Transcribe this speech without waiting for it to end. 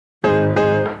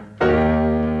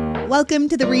Welcome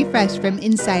to The Refresh from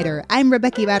Insider. I'm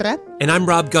Rebecca Ibarra. And I'm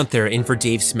Rob Gunther, in for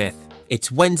Dave Smith. It's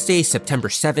Wednesday, September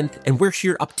 7th, and we're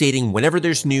here updating whenever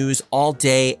there's news all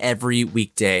day, every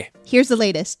weekday. Here's the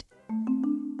latest.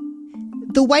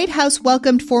 The White House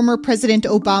welcomed former President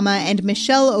Obama and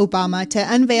Michelle Obama to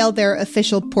unveil their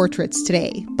official portraits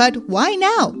today. But why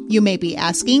now, you may be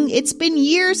asking? It's been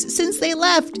years since they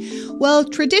left. Well,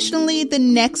 traditionally, the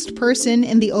next person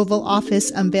in the Oval Office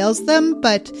unveils them,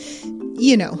 but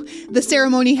you know, the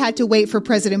ceremony had to wait for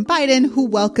President Biden, who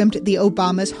welcomed the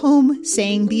Obamas home,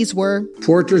 saying these were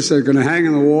portraits that are going to hang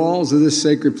on the walls of this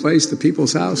sacred place, the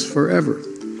People's House, forever.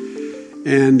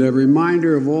 And a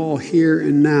reminder of all here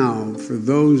and now for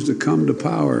those to come to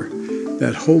power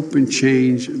that hope and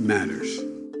change matters.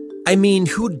 I mean,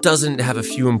 who doesn't have a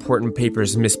few important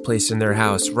papers misplaced in their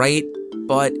house, right?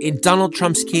 But in Donald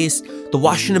Trump's case, the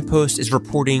Washington Post is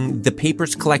reporting the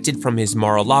papers collected from his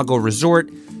Mar-a-Lago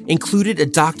resort included a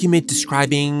document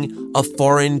describing a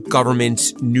foreign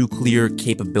government's nuclear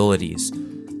capabilities.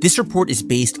 This report is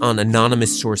based on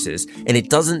anonymous sources, and it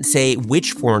doesn't say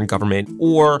which foreign government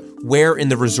or where in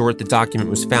the resort the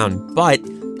document was found. But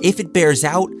if it bears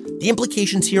out, the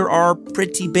implications here are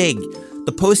pretty big.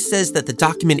 The Post says that the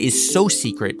document is so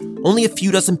secret, only a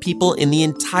few dozen people in the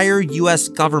entire U.S.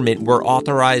 government were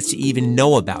authorized to even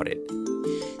know about it.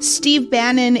 Steve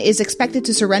Bannon is expected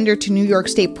to surrender to New York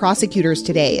State prosecutors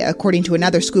today, according to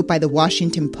another scoop by the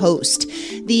Washington Post.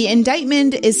 The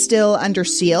indictment is still under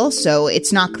seal, so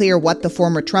it's not clear what the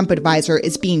former Trump advisor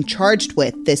is being charged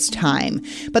with this time.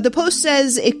 But the Post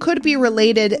says it could be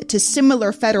related to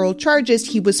similar federal charges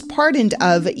he was pardoned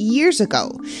of years ago.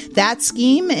 That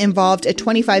scheme involved a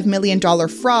 $25 million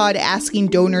fraud asking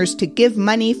donors to give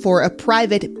money for a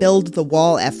private Build the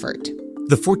Wall effort.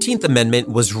 The 14th Amendment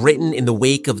was written in the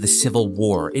wake of the Civil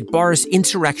War. It bars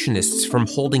insurrectionists from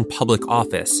holding public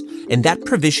office, and that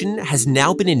provision has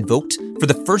now been invoked for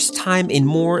the first time in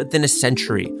more than a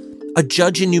century. A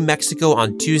judge in New Mexico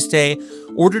on Tuesday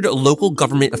ordered a local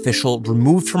government official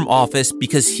removed from office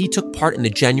because he took part in the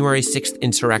January 6th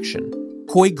insurrection.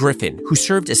 Coy Griffin, who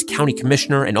served as county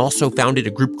commissioner and also founded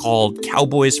a group called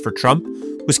Cowboys for Trump,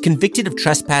 was convicted of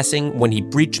trespassing when he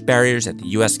breached barriers at the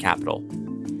U.S. Capitol.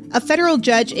 A federal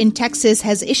judge in Texas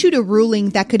has issued a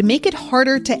ruling that could make it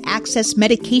harder to access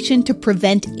medication to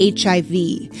prevent HIV.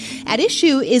 At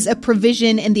issue is a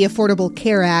provision in the Affordable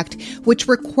Care Act, which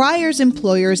requires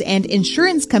employers and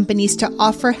insurance companies to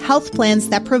offer health plans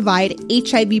that provide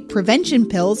HIV prevention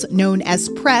pills, known as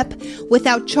PrEP,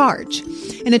 without charge.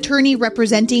 An attorney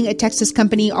representing a Texas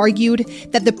company argued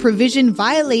that the provision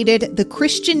violated the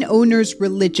Christian owner's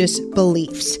religious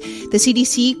beliefs. The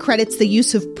CDC credits the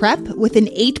use of PrEP with an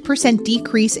 8%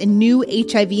 decrease in new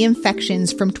HIV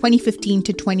infections from 2015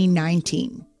 to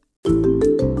 2019.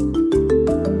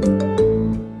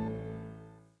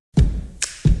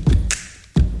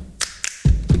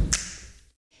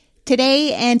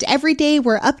 Today and every day,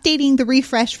 we're updating the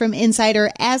Refresh from Insider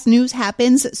as news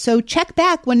happens, so check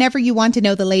back whenever you want to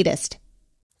know the latest.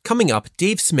 Coming up,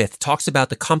 Dave Smith talks about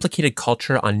the complicated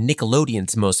culture on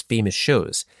Nickelodeon's most famous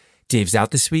shows. Dave's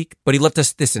out this week, but he left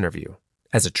us this interview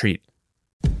as a treat.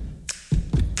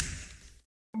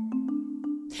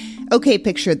 Okay,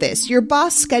 picture this. Your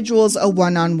boss schedules a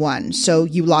one-on-one, so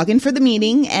you log in for the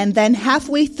meeting, and then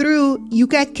halfway through, you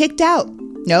get kicked out.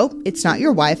 Nope, it's not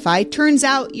your Wi-Fi. Turns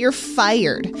out you're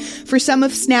fired. For some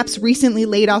of Snap's recently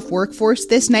laid off workforce,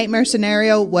 this nightmare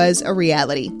scenario was a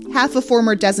reality. Half a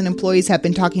former dozen employees have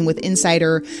been talking with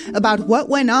Insider about what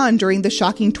went on during the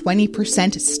shocking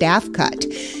 20% staff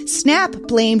cut. Snap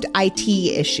blamed IT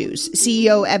issues.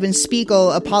 CEO Evan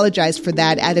Spiegel apologized for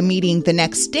that at a meeting the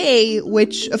next day,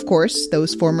 which, of course,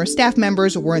 those former staff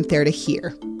members weren't there to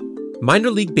hear.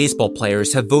 Minor league baseball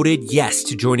players have voted yes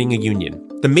to joining a union.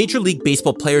 The Major League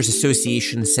Baseball Players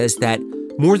Association says that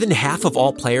more than half of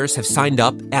all players have signed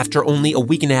up after only a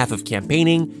week and a half of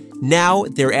campaigning. Now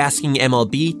they're asking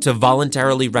MLB to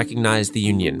voluntarily recognize the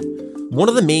union. One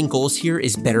of the main goals here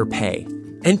is better pay.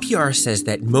 NPR says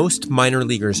that most minor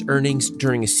leaguers' earnings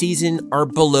during a season are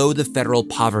below the federal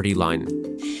poverty line.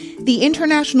 The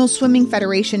International Swimming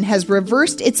Federation has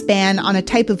reversed its ban on a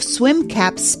type of swim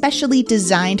cap specially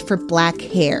designed for black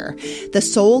hair. The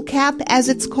Soul Cap, as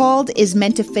it's called, is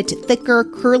meant to fit thicker,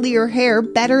 curlier hair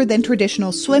better than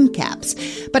traditional swim caps.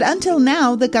 But until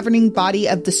now, the governing body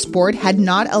of the sport had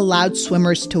not allowed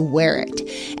swimmers to wear it.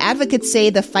 Advocates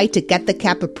say the fight to get the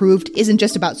cap approved isn't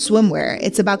just about swimwear.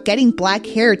 It's about getting black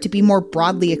hair to be more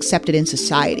broadly accepted in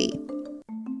society.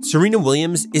 Serena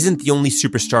Williams isn't the only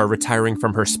superstar retiring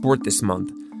from her sport this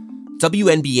month.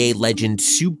 WNBA legend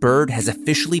Sue Bird has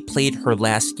officially played her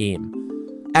last game.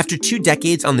 After 2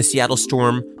 decades on the Seattle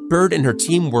Storm, Bird and her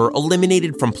team were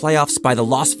eliminated from playoffs by the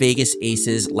Las Vegas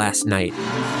Aces last night.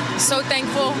 So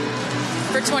thankful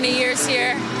for 20 years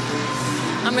here.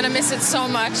 I'm going to miss it so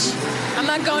much. I'm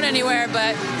not going anywhere,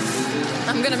 but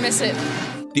I'm going to miss it.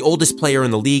 The oldest player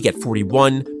in the league at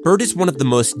 41, Bird is one of the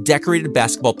most decorated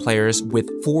basketball players with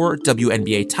 4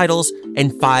 WNBA titles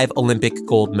and 5 Olympic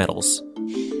gold medals.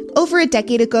 Over a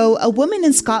decade ago, a woman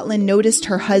in Scotland noticed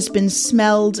her husband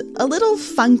smelled a little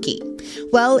funky.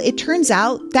 Well, it turns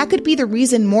out that could be the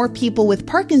reason more people with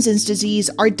Parkinson's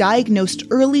disease are diagnosed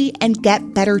early and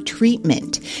get better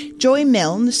treatment. Joy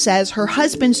Milne says her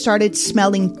husband started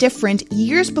smelling different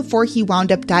years before he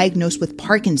wound up diagnosed with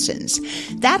Parkinson's.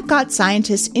 That got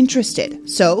scientists interested.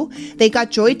 So they got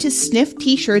Joy to sniff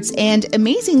t-shirts, and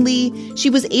amazingly,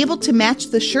 she was able to match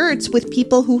the shirts with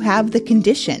people who have the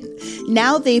condition.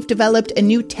 Now they've developed a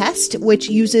new test which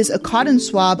uses a cotton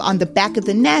swab on the back of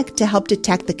the neck to help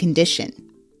detect the condition.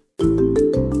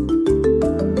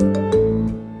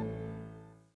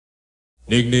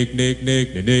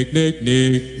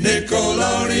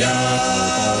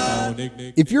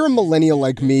 Nickelodeon. If you're a millennial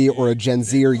like me or a Gen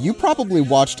Zer, you probably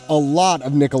watched a lot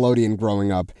of Nickelodeon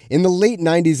growing up. In the late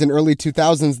 90s and early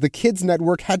 2000s, the Kids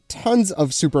Network had tons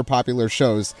of super popular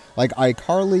shows like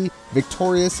iCarly,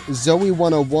 Victorious, Zoe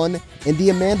 101, and The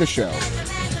Amanda Show.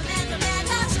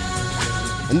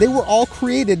 And they were all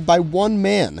created by one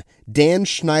man, Dan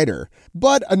Schneider.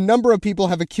 But a number of people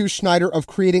have accused Schneider of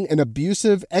creating an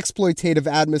abusive, exploitative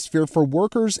atmosphere for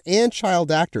workers and child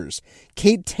actors.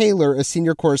 Kate Taylor, a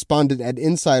senior correspondent at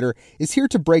Insider, is here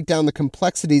to break down the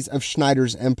complexities of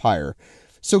Schneider's empire.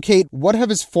 So, Kate, what have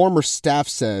his former staff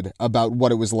said about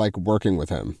what it was like working with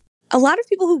him? A lot of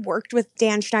people who worked with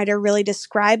Dan Schneider really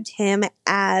described him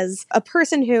as a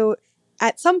person who,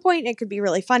 at some point, it could be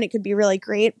really fun, it could be really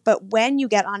great, but when you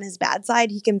get on his bad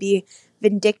side, he can be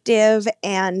vindictive.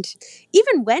 And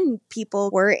even when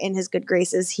people were in his good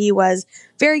graces, he was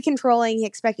very controlling. He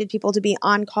expected people to be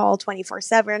on call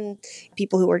 24/7.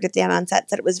 People who worked with Dan on set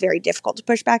said it was very difficult to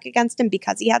push back against him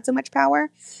because he had so much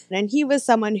power. And he was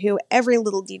someone who every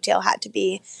little detail had to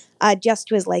be just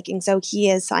to his liking. So he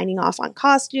is signing off on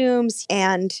costumes.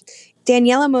 And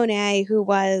Daniela Monet, who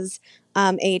was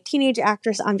a teenage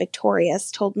actress on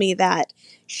Victorious, told me that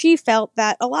she felt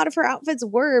that a lot of her outfits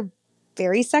were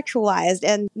very sexualized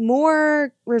and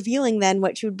more revealing than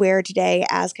what she would wear today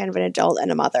as kind of an adult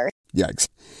and a mother. Yikes.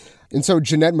 And so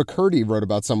Jeanette McCurdy wrote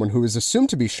about someone who is assumed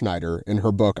to be Schneider in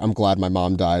her book, I'm Glad My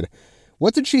Mom Died.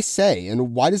 What did she say,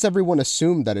 and why does everyone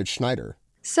assume that it's Schneider?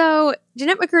 So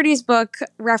Jeanette McCurdy's book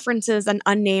references an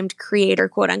unnamed creator,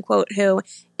 quote unquote, who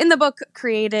in the book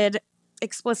created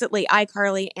explicitly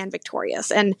iCarly and Victorious.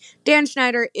 And Dan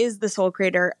Schneider is the sole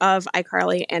creator of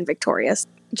iCarly and Victorious.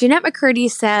 Jeanette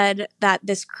McCurdy said that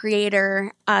this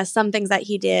creator, some things that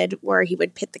he did were he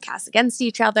would pit the cast against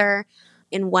each other.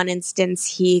 In one instance,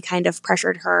 he kind of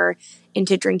pressured her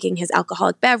into drinking his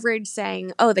alcoholic beverage,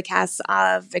 saying, oh, the cast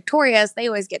of Victorious, they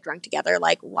always get drunk together.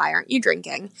 Like, why aren't you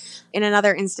drinking? In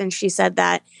another instance, she said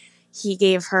that he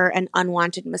gave her an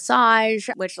unwanted massage,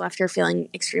 which left her feeling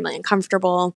extremely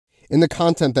uncomfortable. And the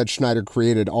content that Schneider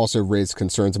created also raised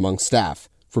concerns among staff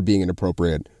for being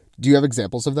inappropriate. Do you have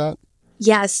examples of that?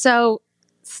 Yeah, so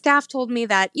staff told me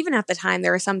that even at the time,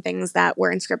 there were some things that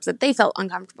were in scripts that they felt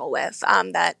uncomfortable with,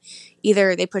 that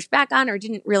either they pushed back on or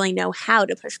didn't really know how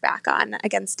to push back on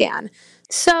against Dan.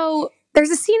 So there's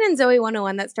a scene in Zoe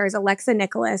 101 that stars Alexa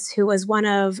Nikolas, who was one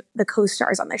of the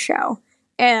co-stars on the show.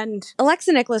 And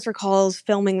Alexa Nikolas recalls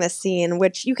filming this scene,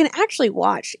 which you can actually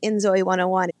watch in Zoe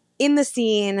 101. In the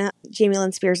scene, Jamie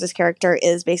Lynn Spears' character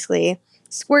is basically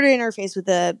squirted in her face with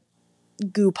a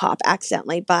goo pop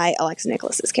accidentally by Alexa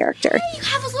Nikolas' character. Hey, you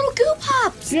have those little goo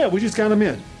pops! Yeah, we just got them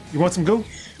in. You want some goo?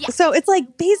 Yeah. So it's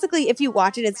like, basically, if you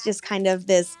watch it, it's just kind of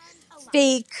this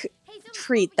fake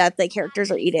treat that the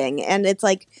characters are eating. And it's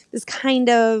like this kind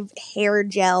of hair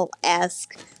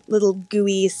gel-esque little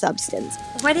gooey substance.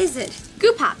 What is it?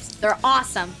 Goo pops. They're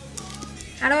awesome.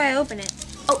 How do I open it?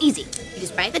 Oh, easy. You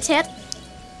just bite the tip.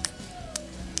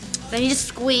 Then you just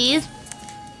squeeze.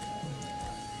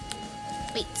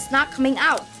 Wait, it's not coming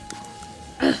out.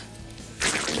 Ugh.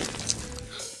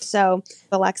 So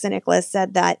Alexa Nikolas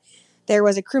said that there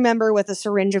was a crew member with a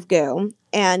syringe of goo,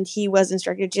 and he was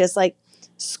instructed to just like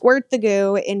squirt the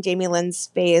goo in Jamie Lynn's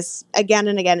face again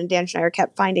and again. And Dan Schneider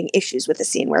kept finding issues with the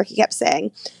scene where he kept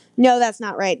saying, no, that's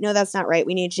not right. No, that's not right.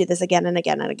 We need to do this again and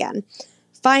again and again.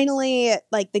 Finally,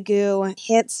 like the goo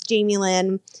hits Jamie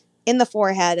Lynn in the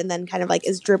forehead and then kind of like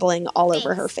is dribbling all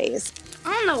over her face.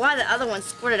 I don't know why the other one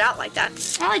squirted out like that.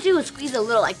 All I do is squeeze it a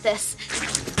little like this.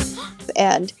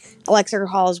 And Alexa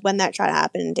recalls when that shot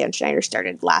happened, Dan Schneider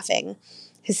started laughing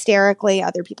hysterically.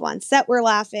 Other people on set were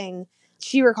laughing.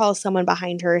 She recalls someone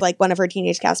behind her, like one of her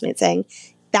teenage castmates, saying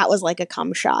that was like a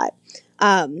cum shot.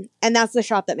 And that's the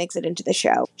shot that makes it into the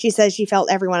show. She says she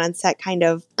felt everyone on set kind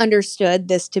of understood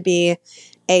this to be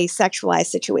a sexualized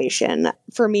situation.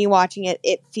 For me watching it,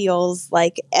 it feels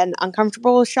like an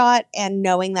uncomfortable shot, and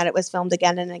knowing that it was filmed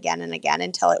again and again and again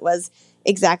until it was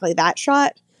exactly that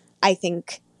shot, I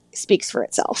think speaks for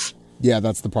itself. Yeah,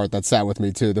 that's the part that sat with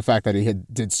me too. The fact that he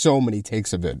did so many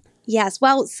takes of it. Yes.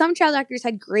 Well, some child actors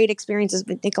had great experiences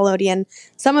with Nickelodeon.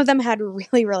 Some of them had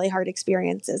really, really hard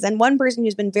experiences. And one person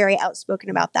who's been very outspoken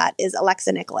about that is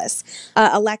Alexa Nikolas.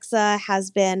 Alexa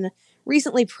has been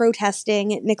recently protesting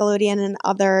Nickelodeon and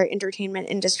other entertainment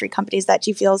industry companies that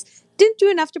she feels didn't do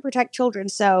enough to protect children.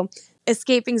 So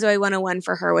escaping Zoe 101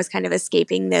 for her was kind of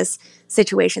escaping this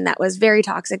situation that was very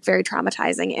toxic, very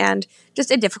traumatizing, and just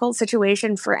a difficult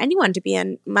situation for anyone to be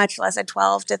in, much less a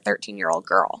 12 to 13-year-old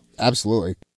girl.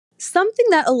 Absolutely. Something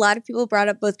that a lot of people brought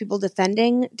up, both people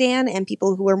defending Dan and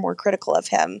people who were more critical of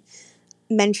him,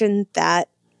 mentioned that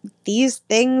these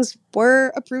things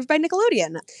were approved by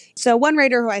Nickelodeon. So one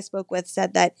writer who I spoke with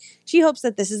said that she hopes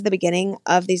that this is the beginning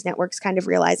of these networks kind of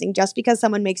realizing just because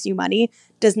someone makes you money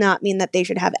does not mean that they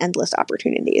should have endless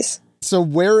opportunities. So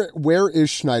where is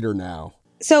Schneider now?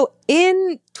 So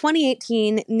in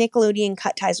 2018, Nickelodeon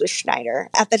cut ties with Schneider.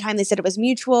 At the time, they said it was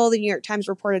mutual. The New York Times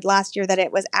reported last year that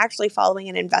it was actually following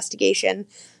an investigation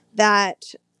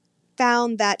that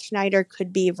found that Schneider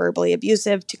could be verbally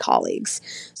abusive to colleagues.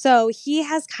 So he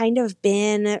has kind of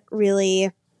been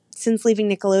really, since leaving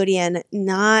Nickelodeon,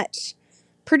 not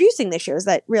producing the shows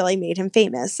that really made him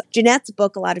famous. Jeanette's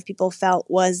book, a lot of people felt,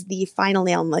 was the final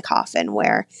nail in the coffin,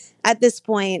 where at this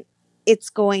point,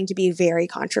 it's going to be very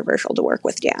controversial to work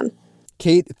with Dan.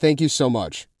 Kate, thank you so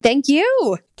much. Thank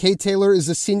you. Kate Taylor is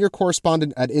a senior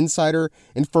correspondent at Insider,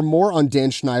 and for more on Dan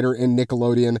Schneider and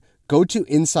Nickelodeon, go to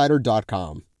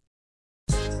insider.com.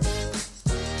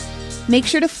 Make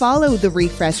sure to follow The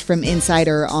Refresh from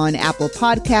Insider on Apple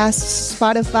Podcasts,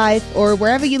 Spotify, or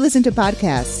wherever you listen to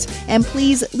podcasts. And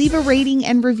please leave a rating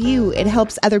and review. It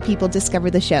helps other people discover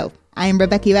the show. I'm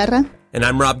Rebecca Ibarra. And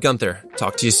I'm Rob Gunther.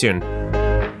 Talk to you soon.